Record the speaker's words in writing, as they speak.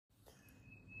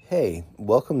Hey,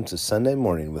 welcome to Sunday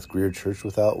Morning with Greer Church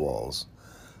Without Walls.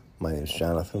 My name is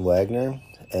Jonathan Wagner,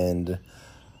 and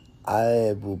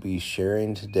I will be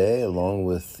sharing today along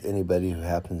with anybody who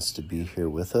happens to be here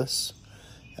with us.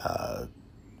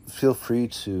 Feel free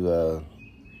to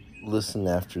listen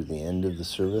after the end of the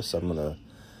service. I'm going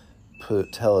to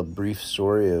tell a brief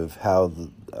story of how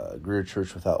the Greer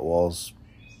Church Without Walls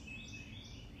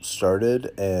started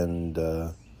and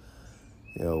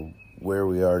where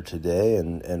we are today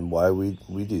and why we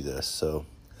do this. So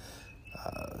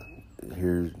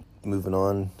here, moving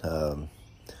on,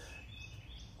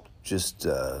 just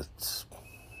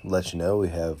let you know we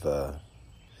have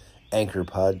Anchor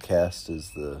Podcast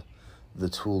is the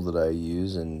tool that I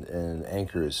use, and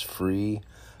Anchor is free.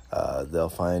 They'll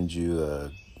find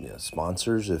you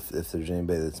sponsors if there's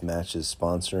anybody that matches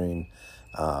sponsoring.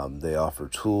 They offer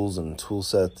tools and a tool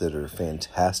set that are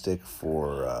fantastic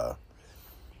for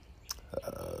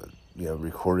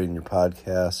recording your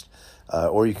podcast,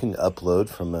 or you can upload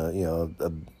from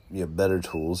better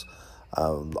tools.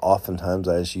 Oftentimes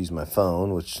I just use my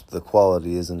phone, which the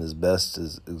quality isn't as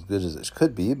good as it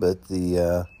could be, but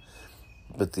the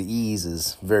ease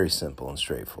is very simple and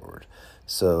straightforward.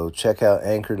 So check out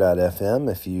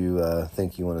anchor.fm if you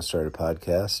think you want to start a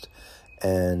podcast,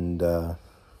 and have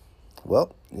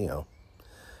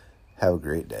a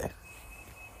great day.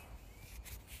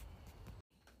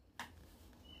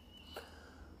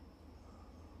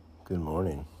 Good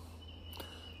morning.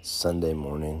 Sunday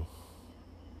morning,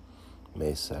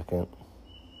 May 2nd.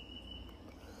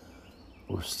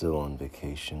 We're still on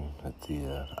vacation at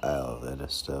the Isle of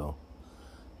Edisto,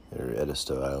 or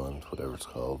Edisto Island, whatever it's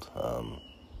called.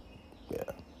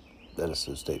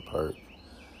 Edisto State Park.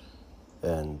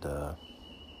 And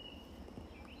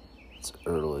it's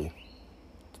early.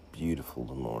 It's beautiful in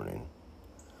the morning.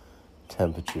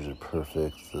 Temperatures are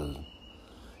perfect.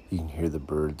 You can hear the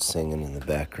birds singing in the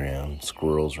background.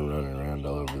 Squirrels are running around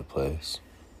all over the place.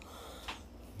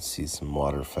 See some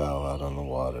waterfowl out on the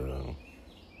water, and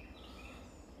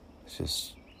it's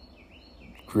just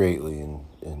greatly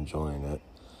enjoying it.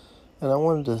 And I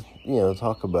wanted to,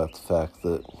 talk about the fact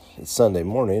that it's Sunday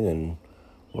morning and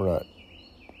we're not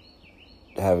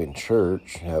having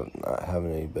church, not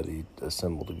having anybody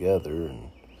assemble together,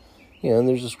 and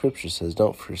there's a scripture that says,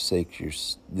 "Don't forsake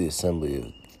the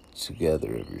assembly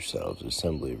together of yourselves,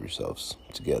 assembly of yourselves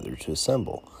together to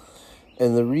assemble."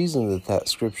 And the reason that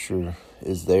scripture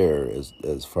is there,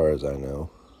 as far as I know,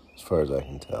 as far as I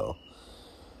can tell,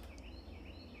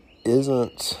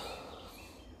 isn't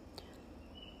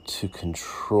to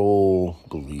control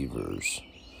believers,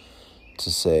 to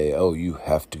say, oh, you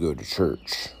have to go to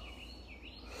church,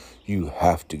 you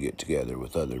have to get together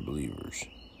with other believers.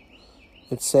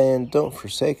 It's saying don't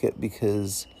forsake it,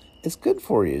 because it's good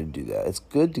for you to do that. It's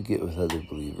good to get with other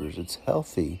believers. It's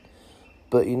healthy.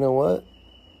 But you know what?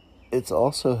 It's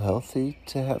also healthy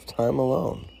to have time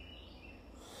alone.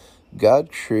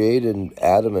 God created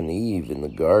Adam and Eve in the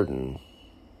garden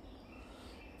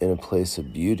in a place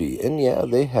of beauty. And yeah,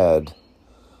 they had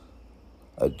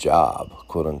a job,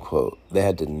 quote unquote. They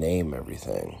had to name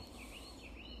everything.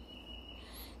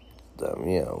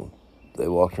 They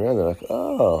walked around, they're like,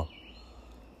 oh,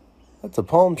 that's a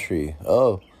palm tree.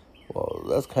 Oh, well,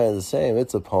 that's kind of the same.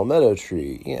 It's a palmetto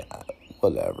tree. Yeah,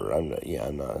 whatever. I'm not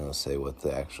going to say what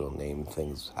the actual name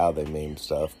things, how they name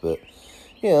stuff, but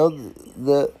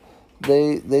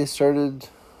they started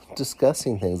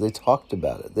discussing things. They talked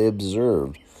about it. They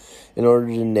observed. In order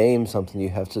to name something, you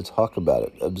have to talk about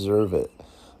it, observe it,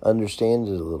 understand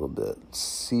it a little bit,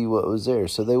 see what was there.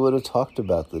 So they would have talked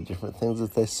about the different things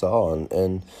that they saw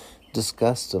and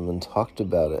discussed them and talked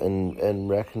about it and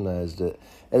recognized it.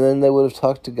 And then they would have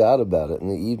talked to God about it in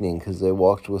the evening, because they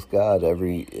walked with God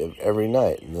every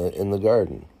night in the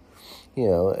garden,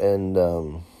 and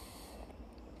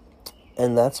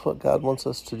that's what God wants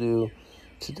us to do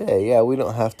today. Yeah, we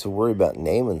don't have to worry about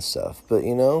naming stuff, but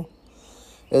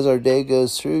as our day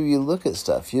goes through, you look at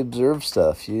stuff, you observe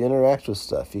stuff, you interact with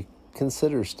stuff, you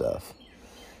consider stuff,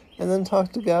 and then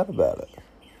talk to God about it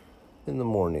in the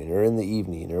morning or in the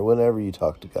evening or whenever you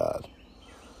talk to God.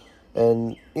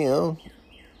 And,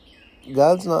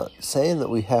 God's not saying that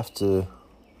we have to...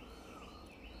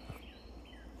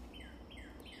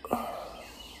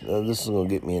 this is going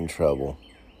to get me in trouble,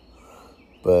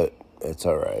 but it's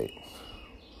all right.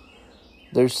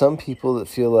 There's some people that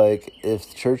feel like if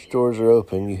the church doors are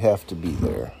open, you have to be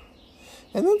there.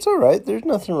 And that's all right. There's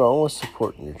nothing wrong with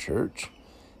supporting your church,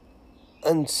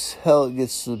 until it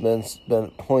gets to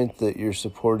the point that you're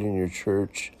supporting your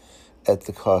church at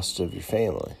the cost of your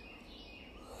family.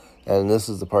 And this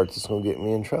is the part that's going to get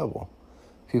me in trouble.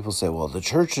 People say, well, the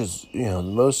church is, the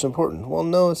most important. Well,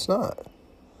 no, it's not.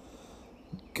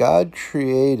 God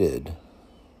created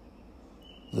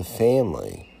the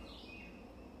family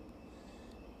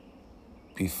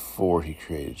before he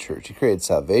created church. He created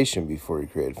salvation before he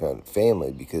created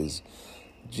family, because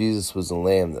Jesus was a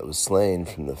lamb that was slain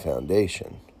from the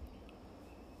foundation.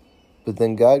 But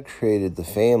then God created the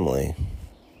family,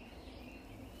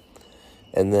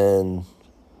 and then,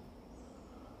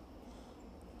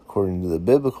 according to the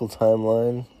biblical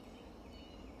timeline,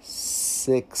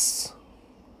 6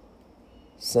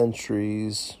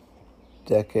 centuries,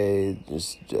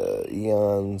 decades,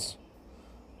 eons,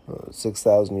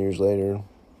 6,000 years later,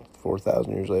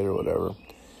 4,000 years later, whatever,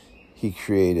 he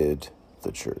created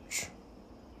the church.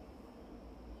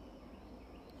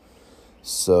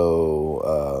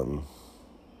 So,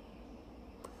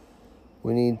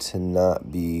 we need to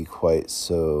not be quite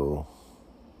so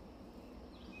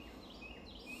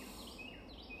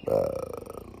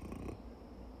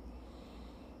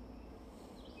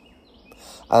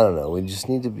I don't know. We just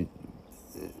need to be.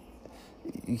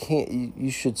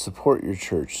 You should support your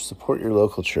church. Support your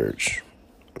local church.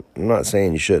 I'm not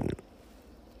saying you shouldn't,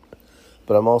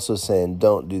 but I'm also saying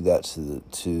don't do that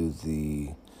to the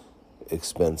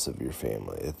expense of your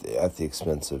family. At the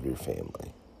expense of your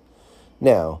family.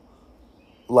 Now,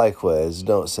 likewise,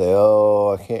 don't say,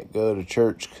 "Oh, I can't go to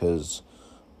church because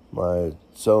my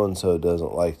so and so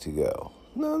doesn't like to go."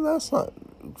 No, that's not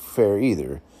fair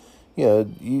either.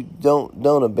 You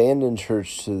don't abandon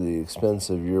church to the expense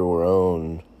of your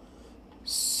own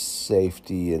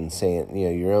safety and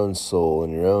your own soul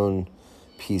and your own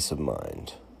peace of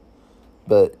mind.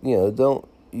 But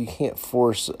you can't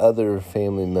force other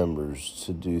family members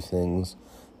to do things.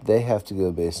 They have to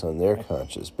go based on their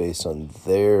conscience, based on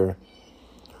their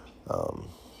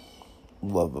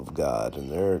love of God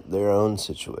and their own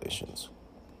situations.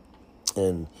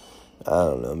 And I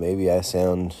don't know, maybe I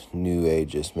sound new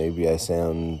ageist, maybe I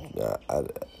sound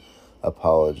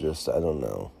apologist, I don't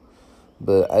know.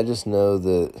 But I just know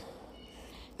that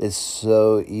it's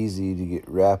so easy to get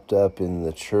wrapped up in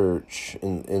the church,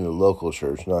 in the local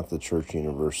church, not the church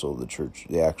universal,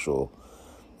 the actual,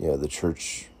 the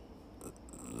church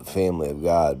family of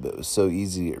God. But it was so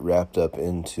easy to get wrapped up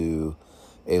into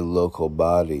a local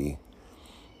body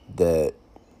that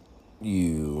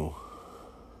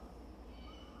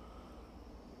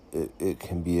it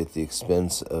can be at the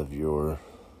expense of your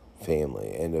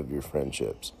family and of your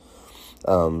friendships.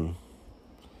 I've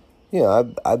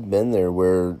been there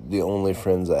where the only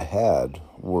friends I had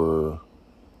were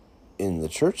in the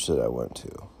church that I went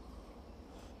to.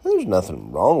 And there's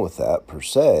nothing wrong with that per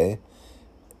se,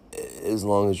 as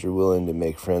long as you're willing to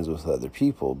make friends with other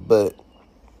people. But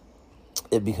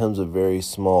it becomes a very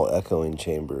small echoing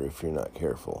chamber if you're not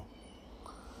careful.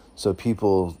 So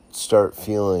people start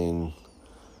feeling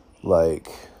like,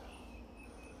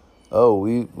 oh,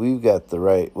 we've got the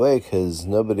right way because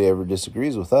nobody ever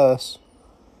disagrees with us.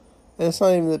 And it's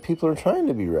not even that people are trying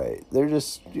to be right. They're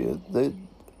just,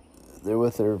 they're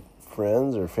with their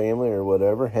friends or family or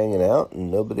whatever, hanging out, and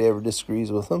nobody ever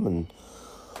disagrees with them. And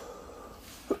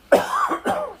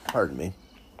pardon me,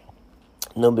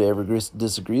 nobody ever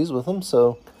disagrees with them,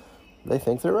 so they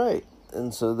think they're right.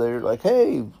 And so they're like,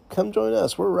 hey, come join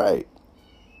us, we're right.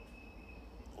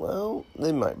 Well,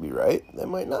 they might be right, they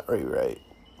might not be right.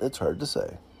 It's hard to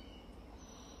say.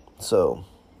 So,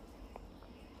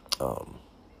 I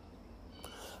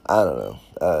don't know.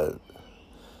 I'm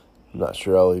not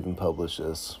sure I'll even publish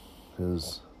this,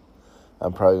 because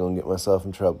I'm probably going to get myself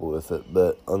in trouble with it.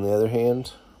 But on the other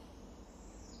hand,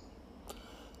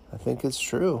 I think it's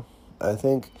true.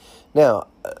 Now,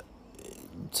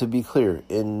 to be clear,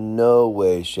 in no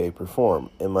way, shape, or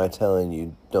form am I telling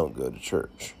you don't go to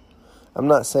church. I'm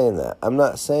not saying that. I'm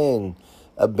not saying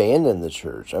abandon the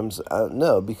church.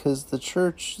 No, because the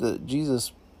church, that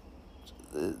Jesus,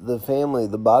 the family,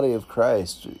 the body of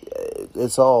Christ,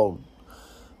 it's all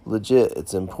legit.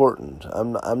 It's important.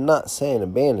 I'm not saying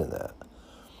abandon that.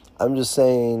 I'm just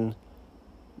saying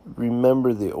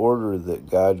remember the order that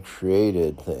God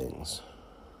created things.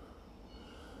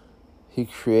 He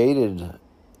created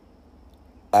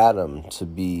Adam to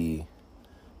be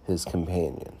his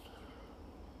companion.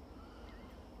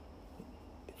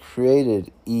 He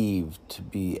created Eve to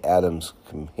be Adam's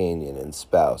companion and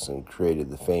spouse, and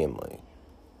created the family.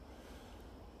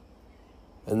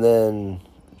 And then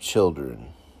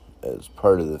children as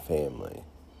part of the family.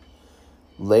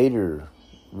 Later,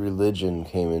 religion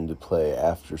came into play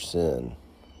after sin.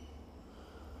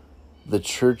 The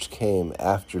church came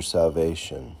after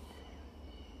salvation.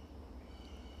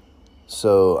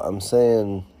 So I'm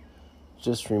saying,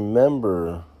 just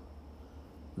remember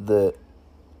that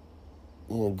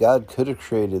God could have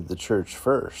created the church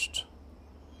first.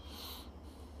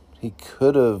 He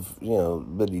could have,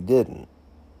 but he didn't.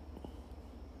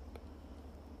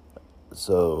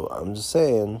 So I'm just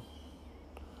saying,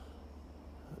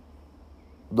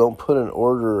 don't put an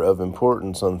order of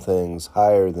importance on things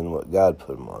higher than what God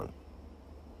put them on.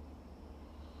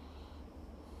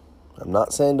 I'm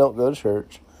not saying don't go to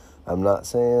church. I'm not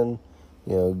saying,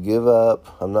 give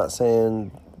up. I'm not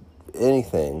saying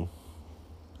anything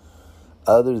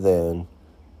other than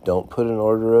don't put an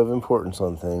order of importance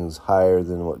on things higher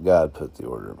than what God put the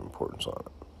order of importance on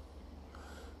it.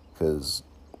 Because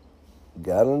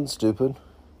God isn't stupid.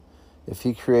 If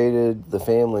he created the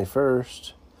family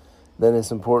first, then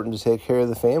it's important to take care of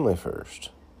the family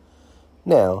first.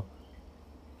 Now,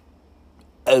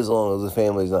 as long as the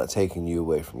family's not taking you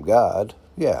away from God,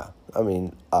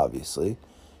 obviously,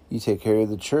 you take care of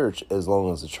the church as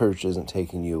long as the church isn't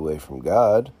taking you away from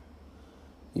God.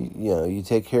 You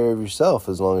take care of yourself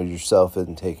as long as yourself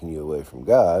isn't taking you away from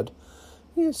God.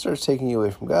 It starts taking you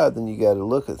away from God, then you got to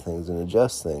look at things and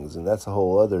adjust things, and that's a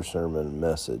whole other sermon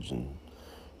message and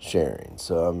sharing.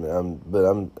 So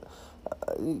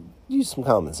use some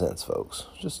common sense, folks.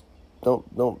 Just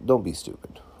don't be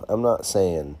stupid. I'm not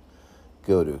saying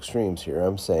go to extremes here.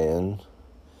 I'm saying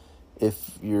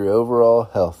if you're overall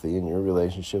healthy in your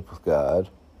relationship with God,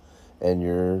 and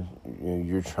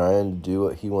you're trying to do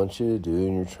what he wants you to do,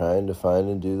 and you're trying to find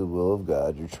and do the will of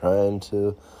God, you're trying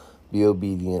to be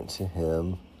obedient to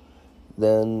him,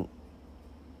 then,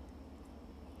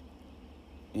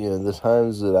 the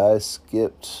times that I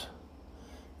skipped,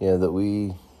 that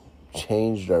we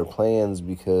changed our plans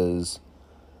because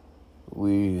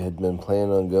we had been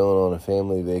planning on going on a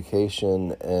family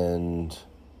vacation and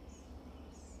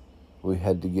we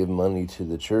had to give money to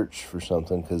the church for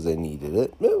something because they needed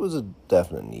it. It was a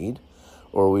definite need.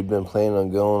 Or we'd been planning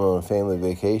on going on a family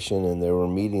vacation and there were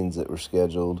meetings that were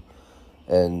scheduled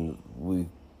and we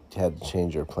had to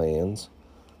change our plans.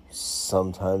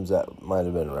 Sometimes that might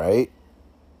have been right.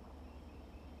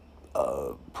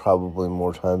 Probably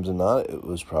more times than not, it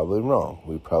was probably wrong.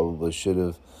 We probably should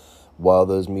have, while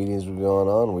those meetings were going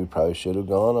on, we probably should have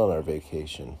gone on our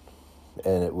vacation.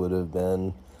 And it would have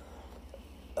been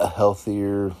a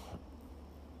healthier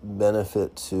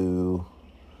benefit to,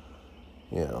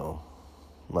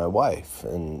 my wife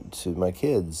and to my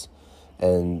kids.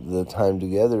 And the time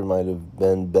together might have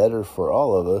been better for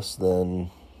all of us than,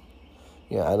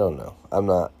 I don't know. I'm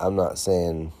not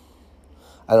saying,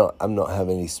 I'm not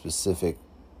having any specific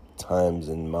times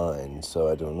in mind, so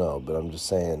I don't know. But I'm just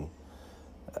saying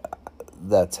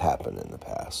that's happened in the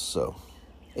past. So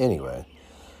anyway,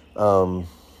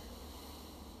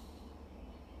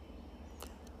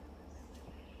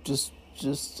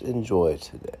 just enjoy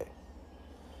today,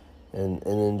 and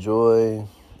enjoy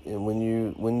when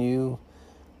you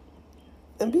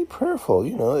and be prayerful.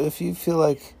 If you feel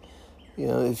like,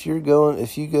 if you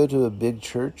go to a big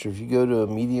church or if you go to a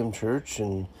medium church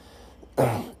and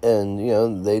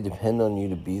they depend on you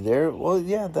to be there, well,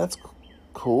 yeah, that's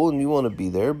cool, and you want to be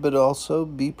there, but also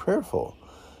be prayerful,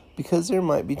 because there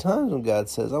might be times when God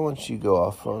says, I want you to go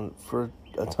off for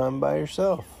a time by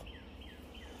yourself.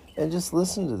 And just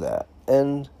listen to that.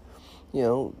 And,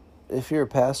 if you're a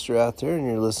pastor out there and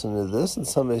you're listening to this and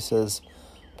somebody says,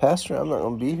 Pastor, I'm not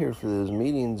going to be here for those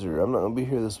meetings, or I'm not going to be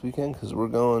here this weekend because we're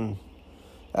going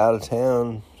out of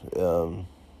town on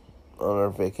our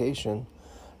vacation,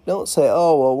 don't say,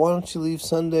 oh, well, why don't you leave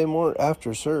Sunday morning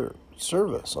after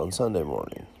service on Sunday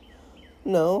morning?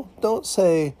 No, don't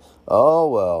say, oh,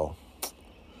 well,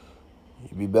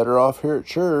 you'd be better off here at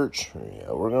church.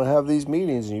 We're going to have these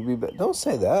meetings, and you'd be don't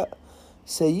say that.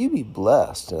 Say you be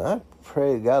blessed, and I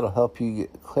pray God will help you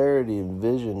get clarity and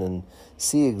vision and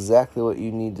see exactly what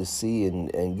you need to see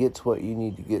and get to what you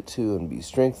need to get to and be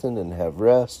strengthened and have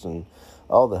rest and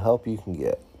all the help you can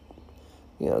get.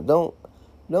 Don't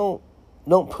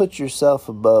put yourself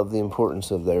above the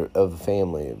importance of the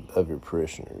family, of your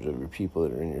parishioners, of your people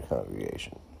that are in your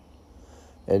congregation.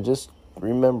 And just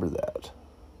remember that.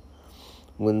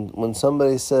 When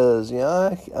somebody says,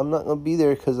 I'm not going to be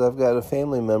there because I've got a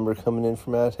family member coming in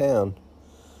from out of town.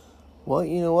 Well,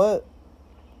 you know what?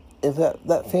 If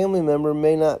that family member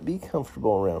may not be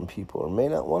comfortable around people or may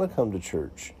not want to come to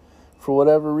church for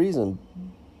whatever reason,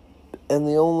 and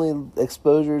the only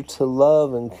exposure to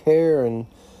love and care and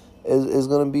is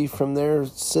going to be from their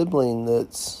sibling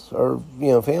or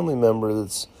family member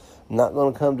that's not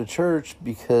going to come to church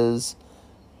because,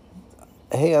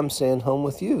 hey, I'm staying home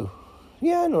with you.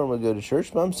 Yeah, I normally go to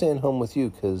church, but I'm staying home with you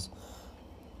because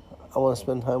I want to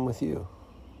spend time with you.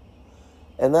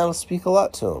 And that'll speak a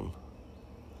lot to them.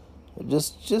 I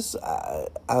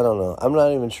don't know. I'm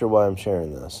not even sure why I'm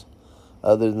sharing this.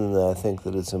 Other than that, I think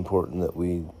that it's important that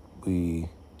we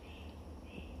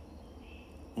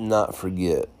not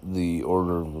forget the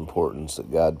order of importance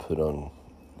that God put on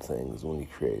things when He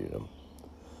created them.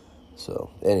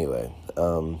 So, anyway,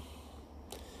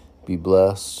 be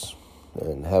blessed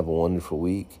and have a wonderful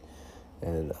week.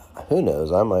 And who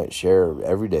knows, I might share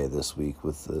every day this week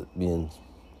with it being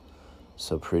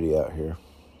so pretty out here.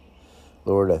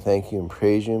 Lord, I thank you and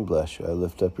praise you and bless you. I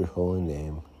lift up your holy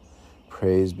name.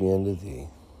 Praise be unto thee.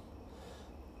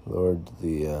 Lord,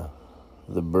 the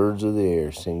birds of the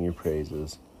air sing your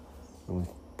praises. And we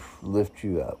lift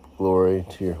you up. Glory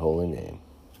to your holy name.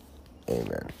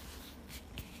 Amen.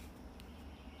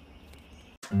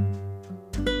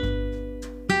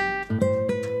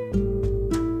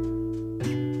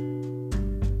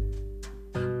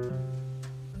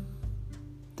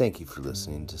 Thank you for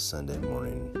listening to Sunday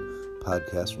Morning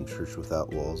Podcast from Church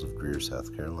Without Walls of Greer,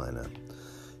 South Carolina.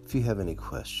 If you have any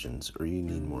questions or you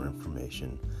need more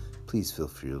information, please feel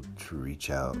free to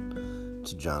reach out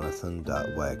to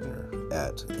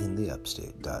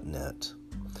jonathan.wagner@intheupstate.net.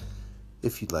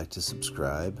 If you'd like to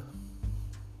subscribe,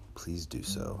 please do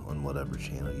so on whatever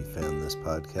channel you found this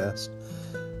podcast,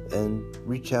 and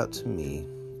reach out to me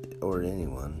or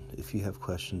anyone if you have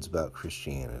questions about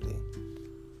Christianity.